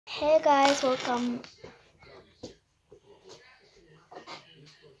Hey guys, welcome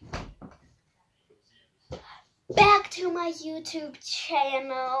back to my YouTube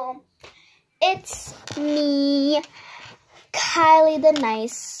channel. It's me, Kylie the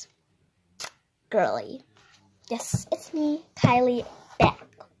Nice Girly. Yes, it's me, Kylie, back.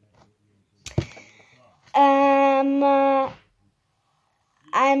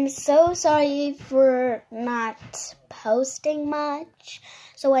 I'm so sorry for not posting much.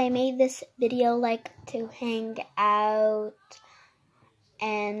 So I made this video to hang out,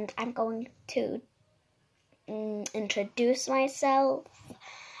 and I'm going to introduce myself.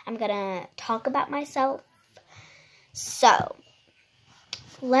 I'm gonna talk about myself. So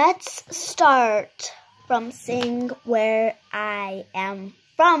let's start from saying where I am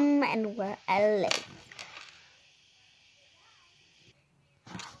from and where I live.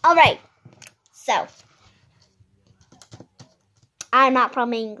 Alright, so I'm not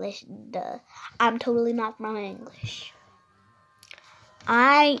from English, duh. I'm totally not from English.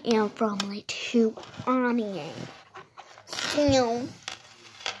 I am from Lithuania. So,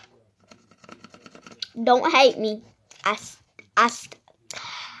 don't hate me. I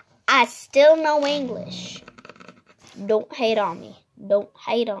still know English. Don't hate on me. Don't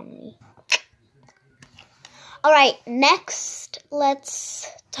hate on me. Alright, next, let's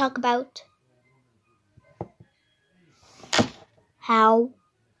talk about how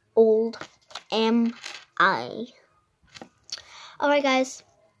old am I? Alright, guys.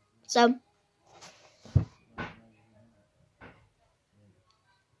 So,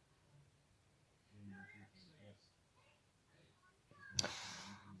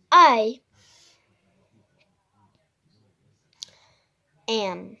 I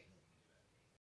am